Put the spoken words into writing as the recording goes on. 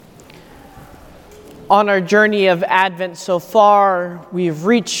On our journey of Advent so far, we've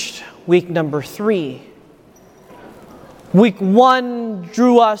reached week number 3. Week 1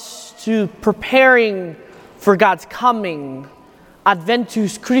 drew us to preparing for God's coming,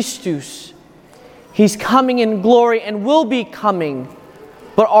 Adventus Christus. He's coming in glory and will be coming,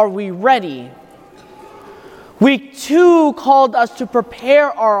 but are we ready? Week 2 called us to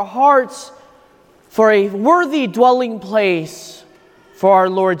prepare our hearts for a worthy dwelling place for our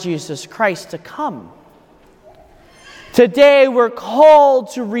Lord Jesus Christ to come. Today we're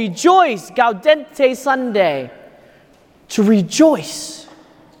called to rejoice, Gaudete Sunday, to rejoice.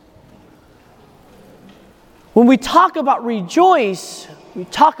 When we talk about rejoice, we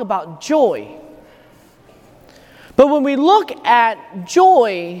talk about joy. But when we look at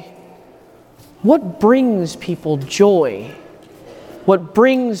joy, what brings people joy? What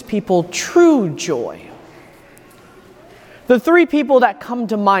brings people true joy? The 3 people that come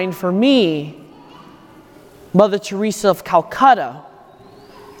to mind for me: Mother Teresa of Calcutta,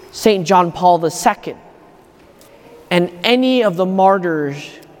 St. John Paul II, and any of the martyrs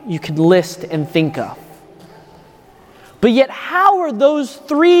you could list and think of. But yet, how are those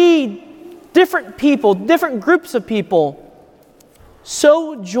 3 different people, different groups of people,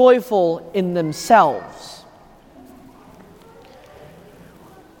 so joyful in themselves?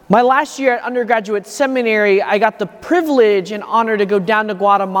 My last year at undergraduate seminary, I got the privilege and honor to go down to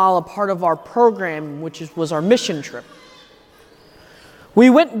Guatemala, part of our program, which was our mission trip. We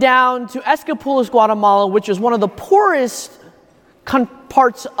went down to Esquipulas, Guatemala, which is one of the poorest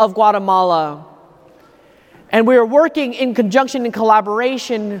parts of Guatemala. And we were working in conjunction and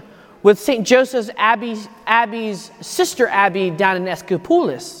collaboration with St. Joseph's Abbey's sister abbey down in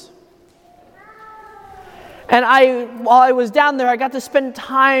Esquipulas. And while I was down there, I got to spend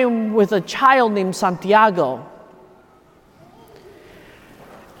time with a child named Santiago.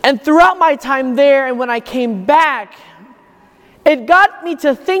 And throughout my time there, and when I came back, it got me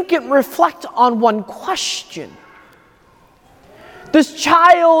to think and reflect on one question. This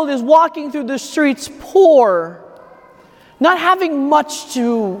child is walking through the streets poor, not having much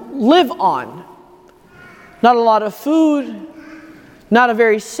to live on. Not a lot of food, not a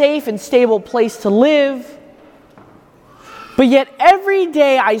very safe and stable place to live. But yet every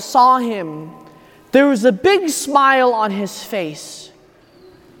day I saw him, there was a big smile on his face.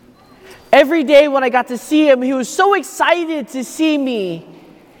 Every day when I got to see him, he was so excited to see me.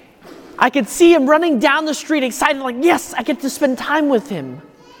 I could see him running down the street excited, like, yes, I get to spend time with him.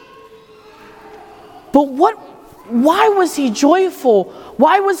 But why was he joyful?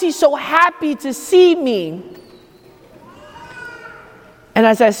 Why was he so happy to see me? And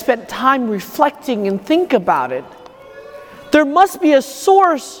as I spent time reflecting and think about it, there must be a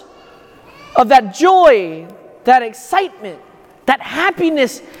source of that joy, that excitement, that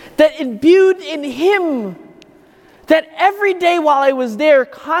happiness that imbued in him, that every day while I was there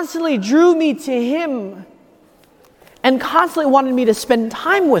constantly drew me to him and constantly wanted me to spend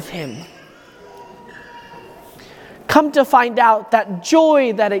time with him. Come to find out that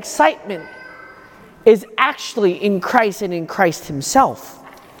joy, that excitement is actually in Christ and in Christ himself.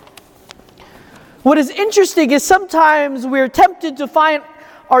 What is interesting is sometimes we're tempted to find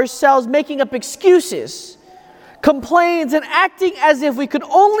ourselves making up excuses, complaints, and acting as if we could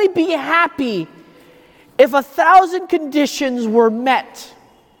only be happy if 1,000 conditions were met.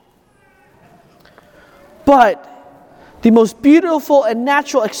 But the most beautiful and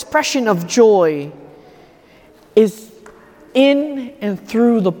natural expression of joy is in and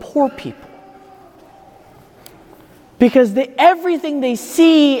through the poor people. Because everything they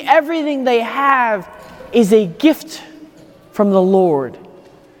see, everything they have is a gift from the Lord.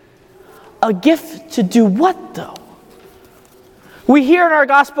 A gift to do what, though? We hear in our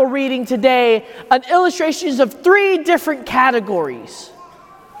gospel reading today an illustration of 3 different categories.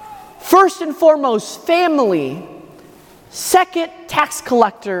 First and foremost, family. Second, tax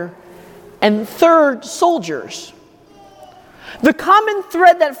collector. And third, soldiers. The common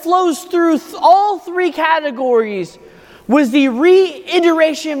thread that flows through all 3 categories was the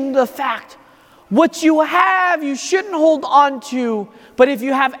reiteration of the fact, what you have, you shouldn't hold on to, but if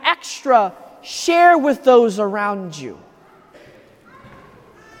you have extra, share with those around you.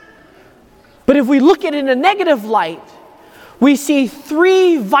 But if we look at it in a negative light, we see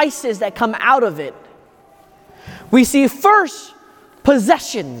 3 vices that come out of it. We see first,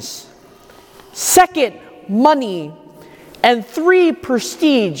 possessions. Second, money. And 3,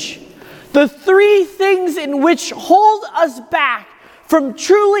 prestige. The 3 things in which hold us back from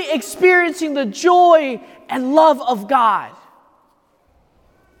truly experiencing the joy and love of God.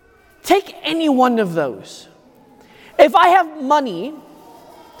 Take any one of those. If I have money,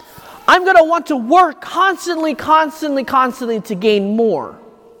 I'm going to want to work constantly to gain more.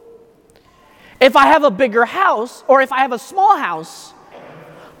 If I have a bigger house, or if I have a small house,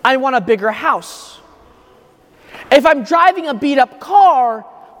 I want a bigger house. If I'm driving a beat-up car,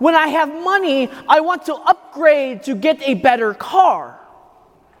 when I have money, I want to upgrade to get a better car.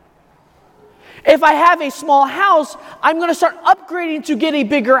 If I have a small house, I'm going to start upgrading to get a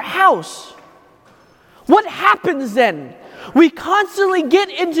bigger house. What happens then? We constantly get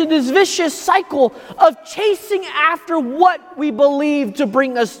into this vicious cycle of chasing after what we believe to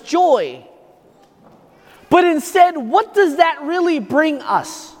bring us joy. But instead, what does that really bring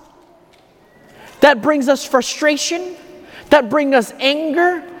us? That brings us frustration, that brings us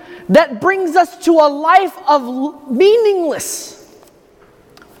anger, that brings us to a life of meaningless.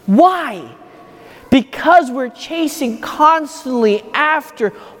 Why? Because we're chasing constantly after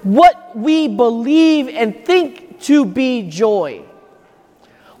what we believe and think to be joy.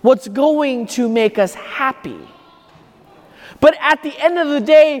 What's going to make us happy. But at the end of the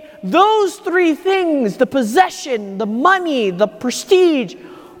day, those three things, the possession, the money, the prestige,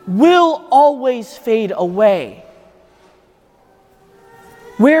 will always fade away.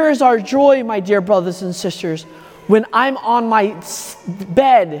 Where is our joy, my dear brothers and sisters, when I'm on my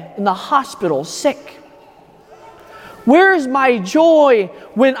bed in the hospital sick? Where is my joy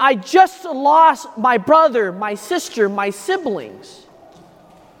when I just lost my brother, my sister, my siblings?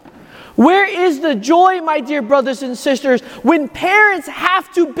 Where is the joy, my dear brothers and sisters, when parents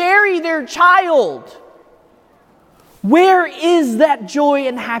have to bury their child? Where is that joy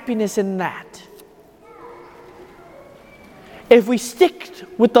and happiness in that? If we stick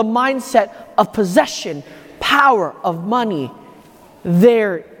with the mindset of possession, power, of money,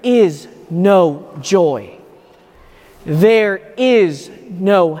 there is no joy. There is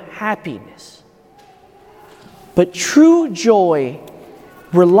no happiness. But true joy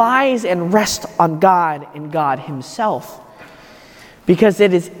relies and rests on God and God Himself, because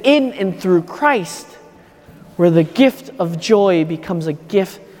it is in and through Christ where the gift of joy becomes a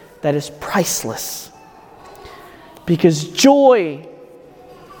gift that is priceless. Because joy,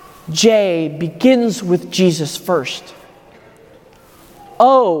 J, begins with Jesus first.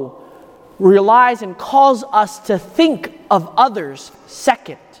 O relies and calls us to think of others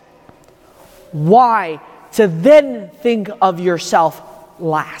second. Y, to then think of yourself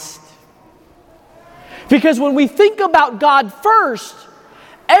last. Because when we think about God first,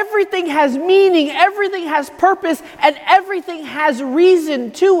 everything has meaning, everything has purpose, and everything has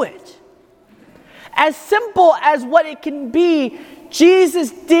reason to it. As simple as what it can be,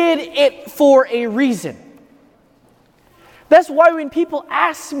 Jesus did it for a reason. That's why when people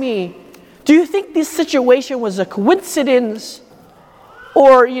ask me, do you think this situation was a coincidence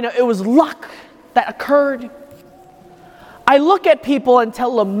or, it was luck that occurred? I look at people and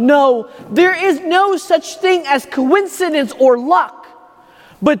tell them, no, there is no such thing as coincidence or luck,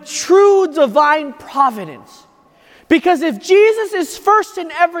 but true divine providence. Because if Jesus is first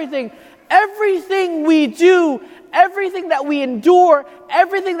in everything, everything we do, everything that we endure,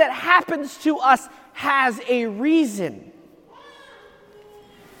 everything that happens to us has a reason.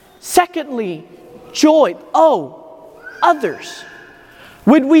 Secondly, joy. Others.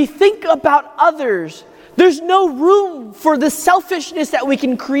 When we think about others, there's no room for the selfishness that we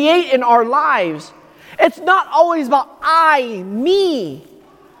can create in our lives. It's not always about I, me,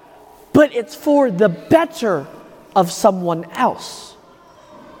 but it's for the better of someone else.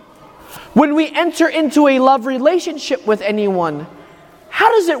 When we enter into a love relationship with anyone, how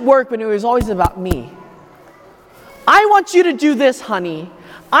does it work when it was always about me? I want you to do this, honey.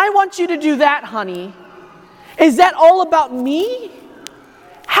 I want you to do that, honey. Is that all about me?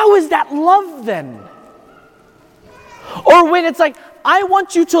 How is that love then? Or when it's like, I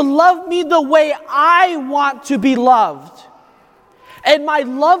want you to love me the way I want to be loved. And my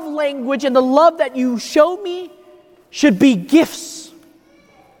love language and the love that you show me should be gifts.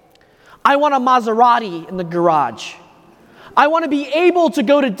 I want a Maserati in the garage. I want to be able to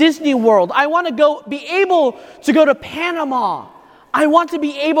go to Disney World. I want to be able to go to Panama. I want to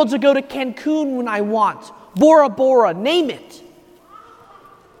be able to go to Cancun when I want. Bora Bora, name it.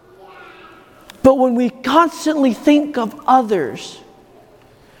 But when we constantly think of others,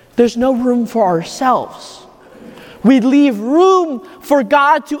 there's no room for ourselves. We leave room for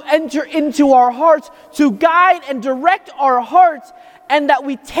God to enter into our hearts, to guide and direct our hearts, and that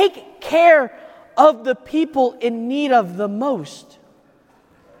we take care of the people in need of the most.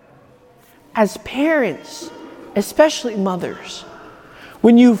 As parents, especially mothers,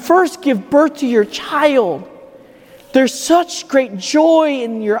 when you first give birth to your child, There's such great joy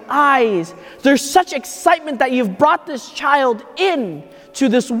in your eyes. There's such excitement that you've brought this child in to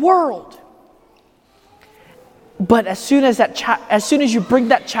this world. But as soon as you bring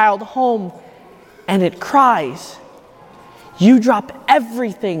that child home and it cries, you drop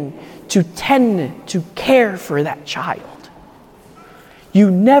everything to tend to care for that child. You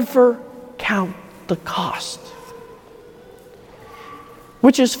never count the cost.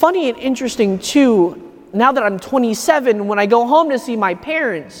 Which is funny and interesting too. Now that I'm 27, when I go home to see my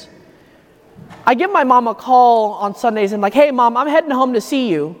parents, I give my mom a call on Sundays and like, hey mom, I'm heading home to see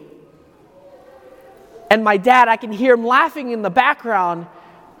you. And my dad, I can hear him laughing in the background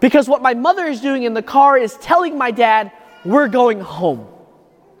because what my mother is doing in the car is telling my dad, we're going home.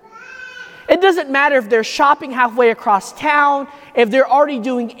 It doesn't matter if they're shopping halfway across town, if they're already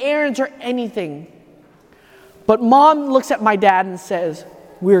doing errands or anything. But mom looks at my dad and says,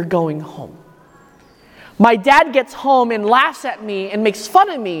 we're going home. My dad gets home and laughs at me and makes fun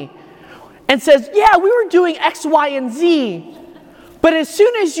of me and says, yeah, we were doing X, Y, and Z. But as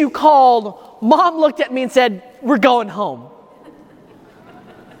soon as you called, mom looked at me and said, we're going home.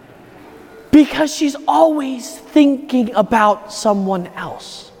 Because she's always thinking about someone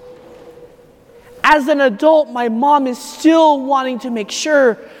else. As an adult, my mom is still wanting to make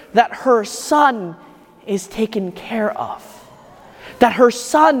sure that her son is taken care of, that her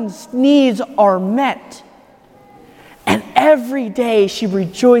son's needs are met. And every day she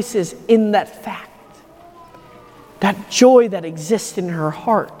rejoices in that fact, that joy that exists in her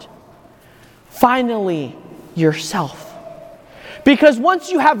heart. Finally, yourself. Because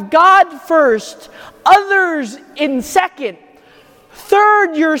once you have God first, others in second,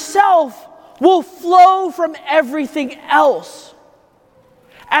 third, yourself will flow from everything else.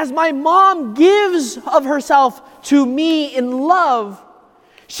 As my mom gives of herself to me in love,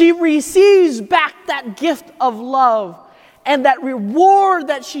 she receives back that gift of love and that reward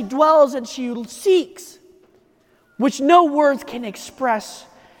that she dwells and she seeks, which no words can express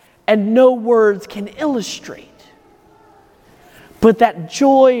and no words can illustrate. But that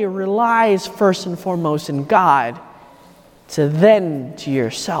joy relies first and foremost in God, then to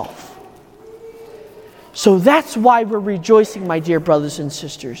yourself. So that's why we're rejoicing, my dear brothers and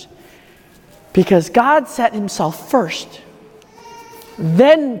sisters, because God set himself first,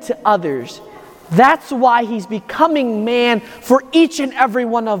 then to others. That's why he's becoming man for each and every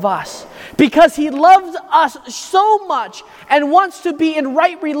one of us. Because he loves us so much and wants to be in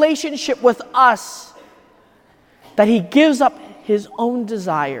right relationship with us that he gives up his own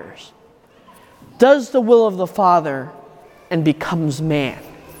desires, does the will of the Father, and becomes man.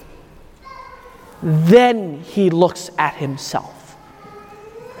 Then he looks at himself.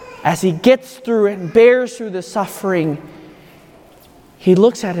 As he gets through and bears through the suffering, he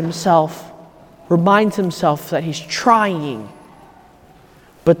looks at himself, reminds himself that he's trying,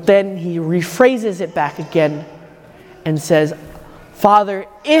 but then he rephrases it back again and says, Father,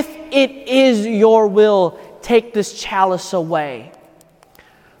 if it is your will, take this chalice away.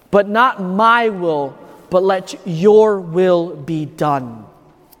 But not my will, but let your will be done.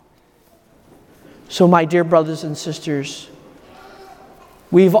 So my dear brothers and sisters,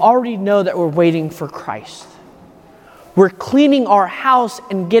 we've already know that we're waiting for Christ. We're cleaning our house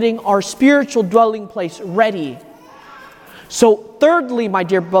and getting our spiritual dwelling place ready. So thirdly, my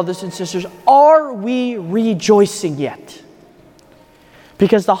dear brothers and sisters, are we rejoicing yet?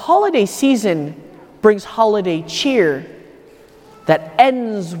 Because the holiday season brings holiday cheer that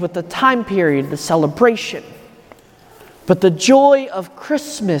ends with the time period, the celebration. But the joy of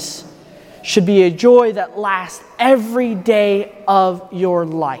Christmas should be a joy that lasts every day of your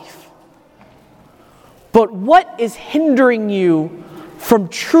life. But what is hindering you from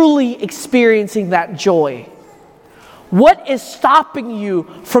truly experiencing that joy? What is stopping you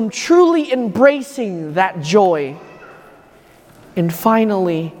from truly embracing that joy? And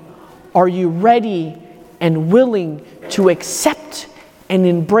finally, are you ready and willing to accept and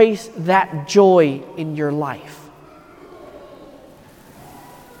embrace that joy in your life?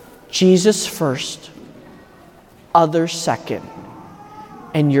 Jesus first, others second,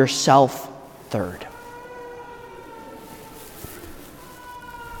 and yourself third.